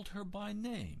called her by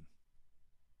name.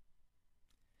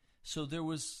 So there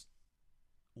was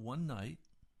one night,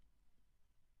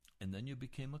 and then you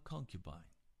became a concubine,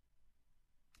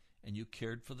 and you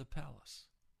cared for the palace.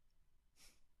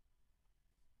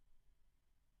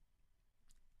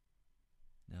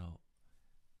 Now,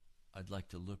 I'd like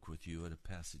to look with you at a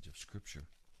passage of Scripture,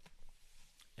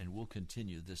 and we'll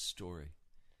continue this story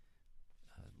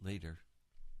later,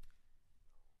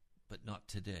 but not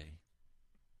today.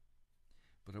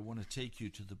 But I want to take you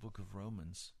to the book of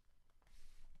Romans,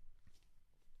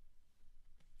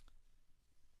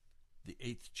 the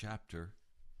 8th chapter.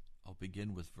 I'll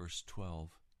begin with verse 12.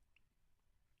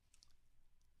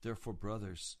 Therefore,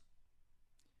 brothers,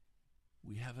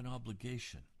 we have an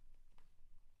obligation,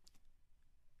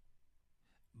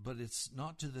 but it's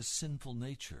not to the sinful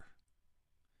nature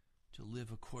to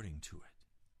live according to it.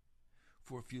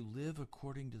 For if you live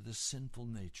according to the sinful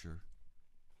nature,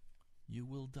 you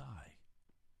will die.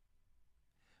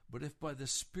 But if by the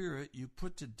Spirit you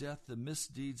put to death the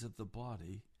misdeeds of the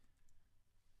body,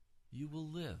 you will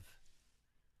live.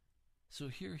 So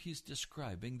here he's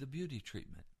describing the beauty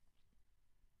treatment.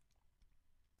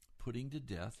 Putting to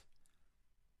death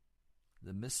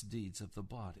the misdeeds of the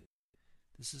body.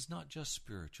 This is not just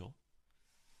spiritual.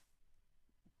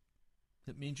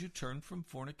 It means you turn from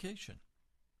fornication.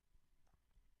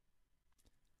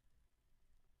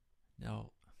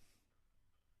 Now,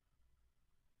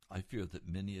 I fear that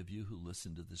many of you who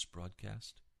listen to this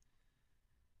broadcast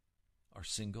are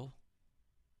single,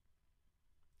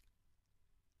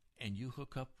 and you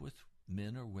hook up with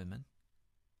men or women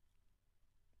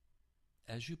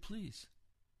as you please.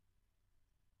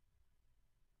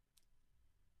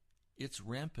 It's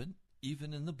rampant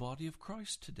even in the body of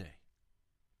Christ today.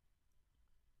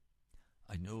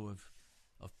 I know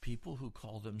of people who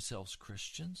call themselves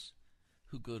Christians,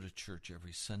 who go to church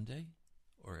every Sunday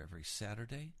or every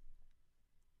Saturday,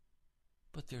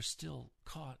 but they're still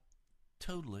caught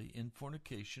totally in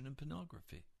fornication and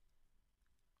pornography.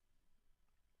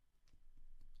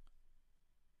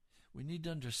 We need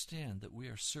to understand that we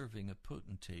are serving a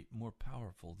potentate more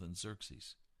powerful than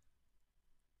Xerxes.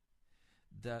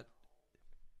 That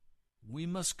we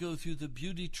must go through the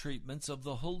beauty treatments of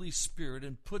the Holy Spirit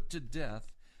and put to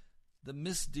death the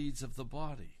misdeeds of the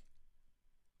body.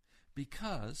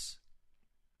 Because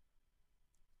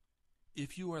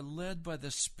if you are led by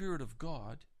the Spirit of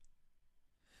God,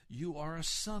 you are a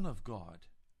son of God.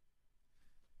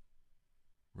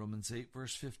 Romans 8,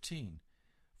 verse 15.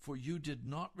 For you did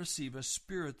not receive a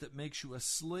spirit that makes you a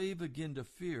slave again to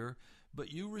fear,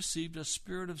 but you received a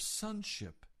spirit of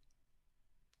sonship.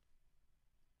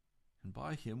 And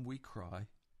by him we cry,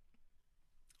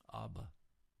 Abba,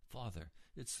 Father.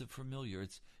 It's the familiar,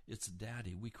 it's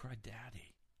Daddy. We cry,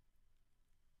 Daddy.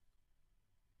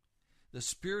 The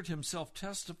Spirit himself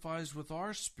testifies with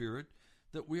our spirit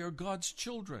that we are God's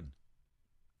children.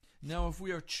 Now, if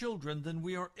we are children, then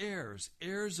we are heirs,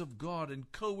 heirs of God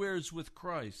and co-heirs with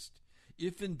Christ,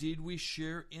 if indeed we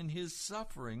share in his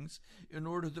sufferings, in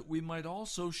order that we might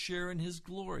also share in his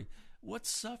glory. What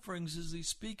sufferings is he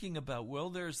speaking about?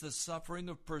 Well, there's the suffering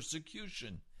of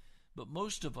persecution, but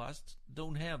most of us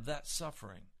don't have that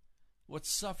suffering. What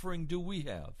suffering do we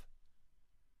have?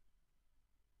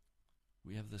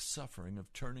 We have the suffering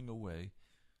of turning away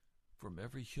from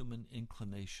every human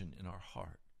inclination in our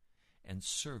heart and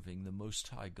serving the Most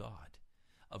High God,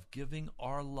 of giving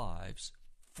our lives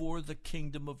for the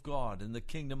kingdom of God and the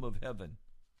kingdom of heaven.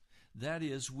 That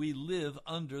is, we live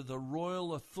under the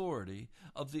royal authority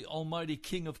of the Almighty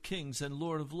King of Kings and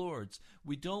Lord of Lords.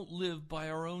 We don't live by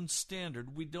our own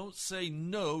standard. We don't say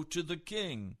no to the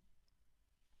King.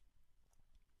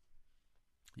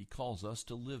 He calls us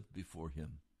to live before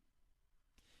him.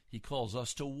 He calls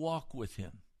us to walk with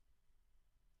him.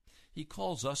 He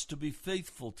calls us to be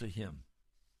faithful to him.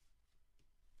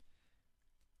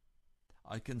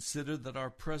 I consider that our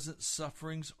present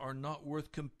sufferings are not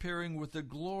worth comparing with the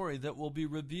glory that will be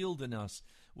revealed in us.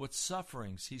 What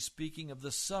sufferings? He's speaking of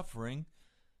the suffering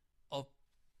of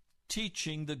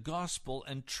teaching the gospel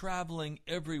and traveling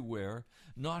everywhere,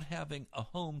 not having a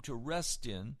home to rest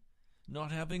in,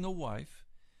 not having a wife,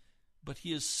 but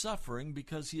he is suffering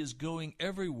because he is going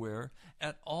everywhere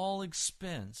at all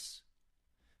expense,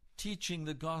 teaching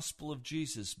the gospel of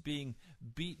Jesus, being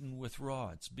beaten with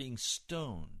rods, being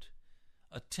stoned,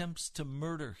 attempts to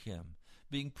murder him,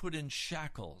 being put in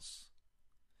shackles,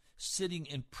 sitting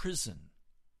in prison,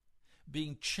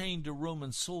 being chained to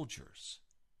Roman soldiers.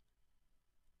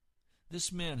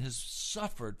 This man has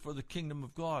suffered for the kingdom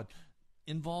of God,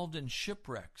 involved in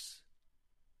shipwrecks.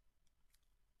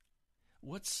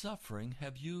 What suffering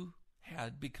have you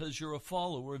had because you're a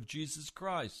follower of Jesus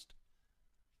Christ?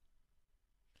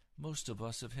 Most of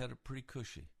us have had it pretty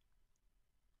cushy.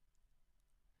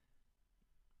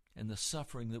 And the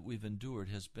suffering that we've endured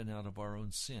has been out of our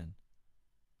own sin.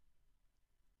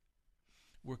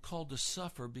 We're called to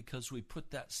suffer because we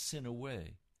put that sin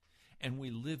away, and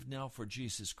we live now for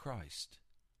Jesus Christ.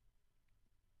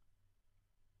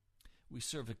 We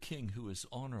serve a king who is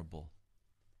honorable,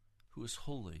 who is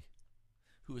holy,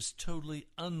 who is totally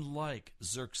unlike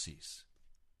Xerxes,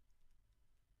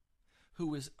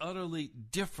 who is utterly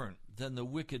different than the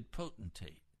wicked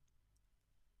potentate.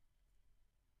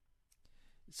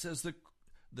 It says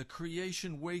the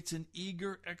creation waits in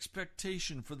eager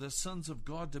expectation for the sons of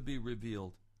God to be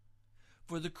revealed.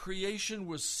 For the creation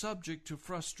was subject to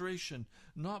frustration,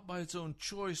 not by its own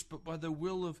choice, but by the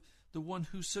will of the one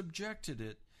who subjected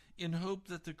it, in hope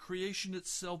that the creation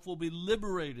itself will be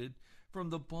liberated from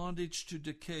the bondage to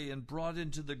decay and brought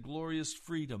into the glorious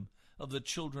freedom of the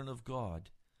children of God.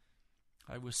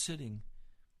 I was sitting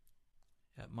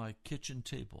at my kitchen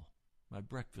table, my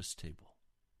breakfast table,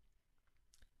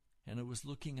 and I was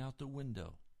looking out the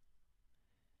window,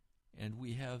 and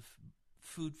we have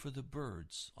food for the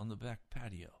birds on the back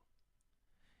patio.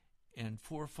 And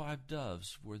 4 or 5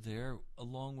 doves were there,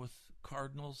 along with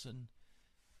cardinals and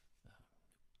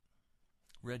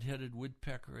red-headed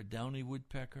woodpecker, a downy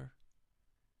woodpecker.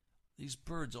 These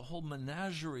birds, a whole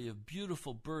menagerie of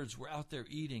beautiful birds, were out there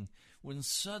eating, when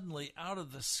suddenly out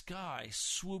of the sky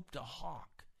swooped a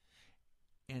hawk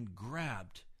and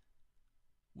grabbed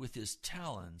with his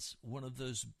talons one of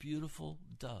those beautiful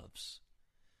doves.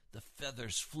 The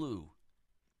feathers flew,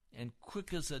 and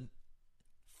quick as a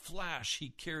flash, he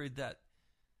carried that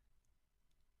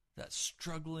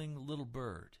struggling little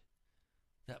bird,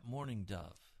 that mourning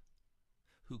dove,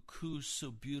 who coos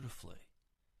so beautifully.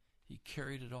 He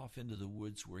carried it off into the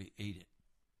woods where he ate it.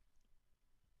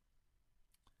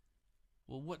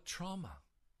 Well, what trauma?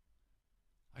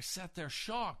 I sat there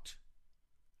shocked.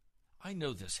 I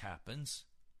know this happens.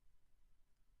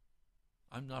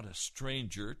 I'm not a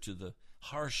stranger to the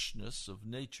harshness of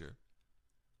nature.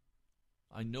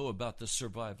 I know about the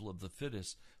survival of the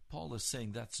fittest. Paul is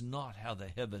saying that's not how the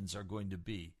heavens are going to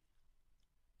be.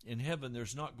 In heaven,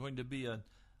 there's not going to be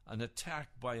an attack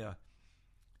by a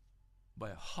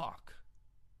hawk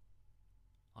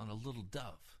on a little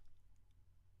dove.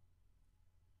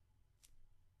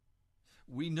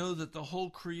 We know that the whole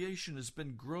creation has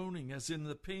been groaning as in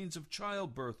the pains of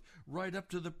childbirth right up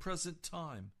to the present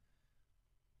time.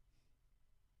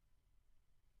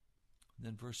 And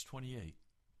then verse 28.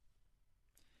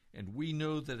 And we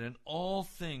know that in all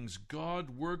things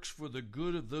God works for the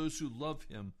good of those who love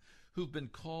him, who've been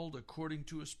called according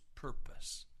to his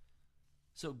purpose.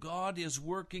 So God is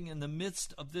working in the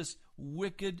midst of this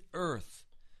wicked earth,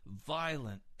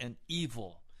 violent and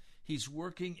evil. He's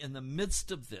working in the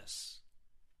midst of this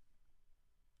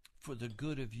for the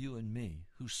good of you and me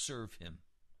who serve him.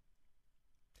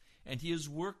 And he has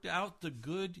worked out the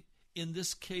good in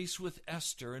this case with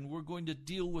Esther, and we're going to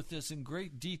deal with this in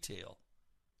great detail.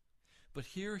 But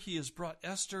here he has brought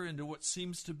Esther into what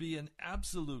seems to be an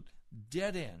absolute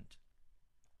dead end.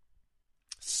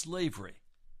 Slavery.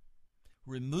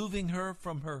 Removing her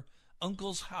from her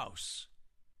uncle's house.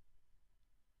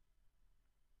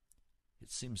 It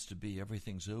seems to be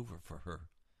everything's over for her,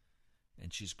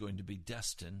 and she's going to be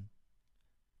destined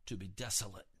to be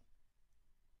desolate.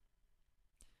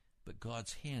 But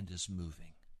God's hand is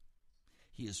moving.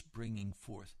 He is bringing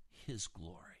forth his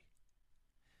glory.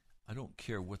 I don't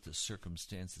care what the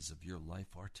circumstances of your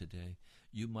life are today.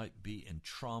 You might be in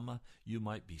trauma, you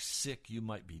might be sick, you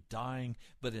might be dying,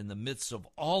 but in the midst of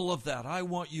all of that, I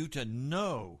want you to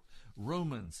know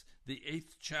Romans, the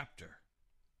 8th chapter.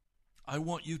 I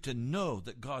want you to know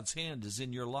that God's hand is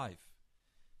in your life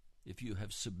if you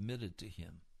have submitted to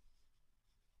him,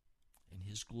 and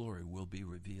his glory will be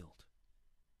revealed.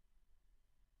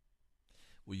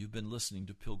 Well, you've been listening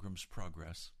to Pilgrim's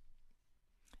Progress.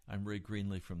 I'm Ray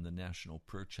Greenley from the National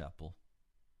Prayer Chapel.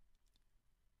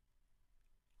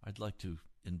 I'd like to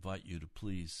invite you to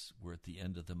please, we're at the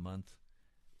end of the month.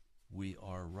 We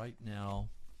are right now,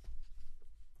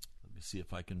 let me see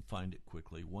if I can find it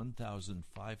quickly,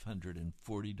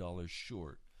 $1,540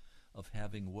 short of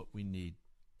having what we need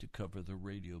to cover the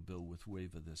radio bill with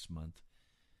WAVA this month.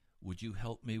 Would you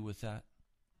help me with that?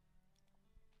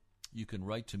 You can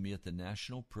write to me at the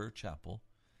National Prayer Chapel,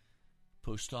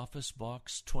 Post Office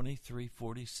Box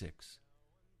 2346,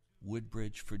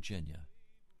 Woodbridge, Virginia,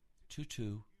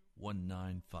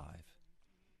 22195.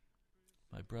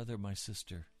 My brother, my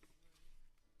sister,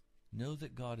 know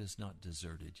that God has not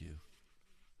deserted you.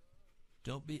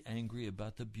 Don't be angry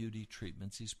about the beauty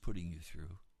treatments he's putting you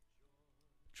through.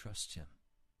 Trust him.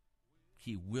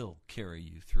 He will carry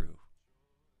you through.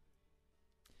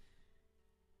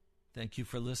 Thank you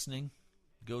for listening.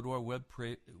 Go to our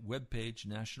webpage,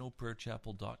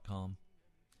 nationalprayerchapel.com.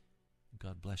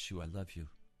 God bless you. I love you.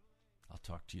 I'll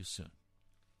talk to you soon.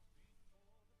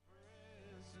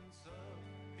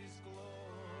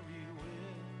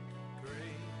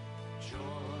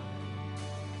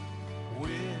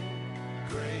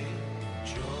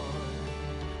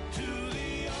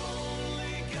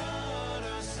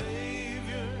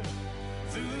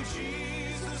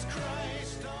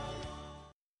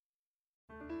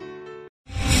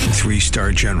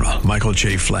 3-star general Michael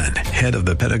J. Flynn, head of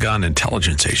the Pentagon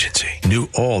Intelligence Agency, knew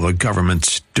all the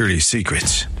government's dirty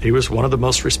secrets. He was one of the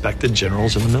most respected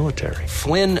generals in the military.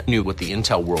 Flynn knew what the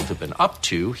intel world had been up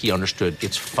to. He understood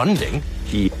its funding.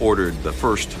 He ordered the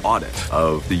first audit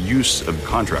of the use of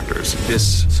contractors.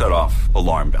 This set off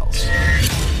alarm bells.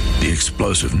 The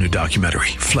explosive new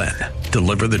documentary, Flynn,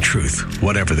 Deliver the Truth,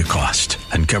 Whatever the Cost,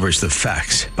 uncovers the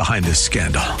facts behind this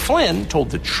scandal. Flynn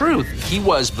told the truth. He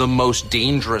was the most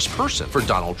dangerous person for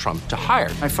Donald Trump to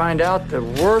hire. I find out the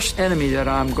worst enemy that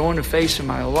I'm going to face in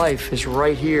my life is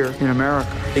right here in America.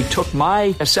 They took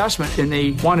my assessment and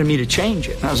they wanted me to change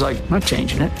it. And I was like, I'm not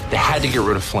changing it. They had to get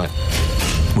rid of Flynn.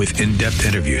 With in-depth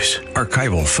interviews,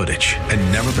 archival footage,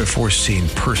 and never-before-seen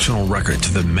personal records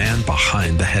of the man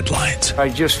behind the headlines. I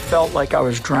just felt like I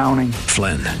was drowning.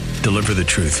 Flynn, Deliver the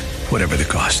Truth, Whatever the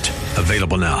Cost.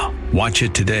 Available now. Watch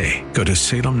it today. Go to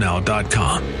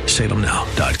salemnow.com.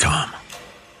 salemnow.com.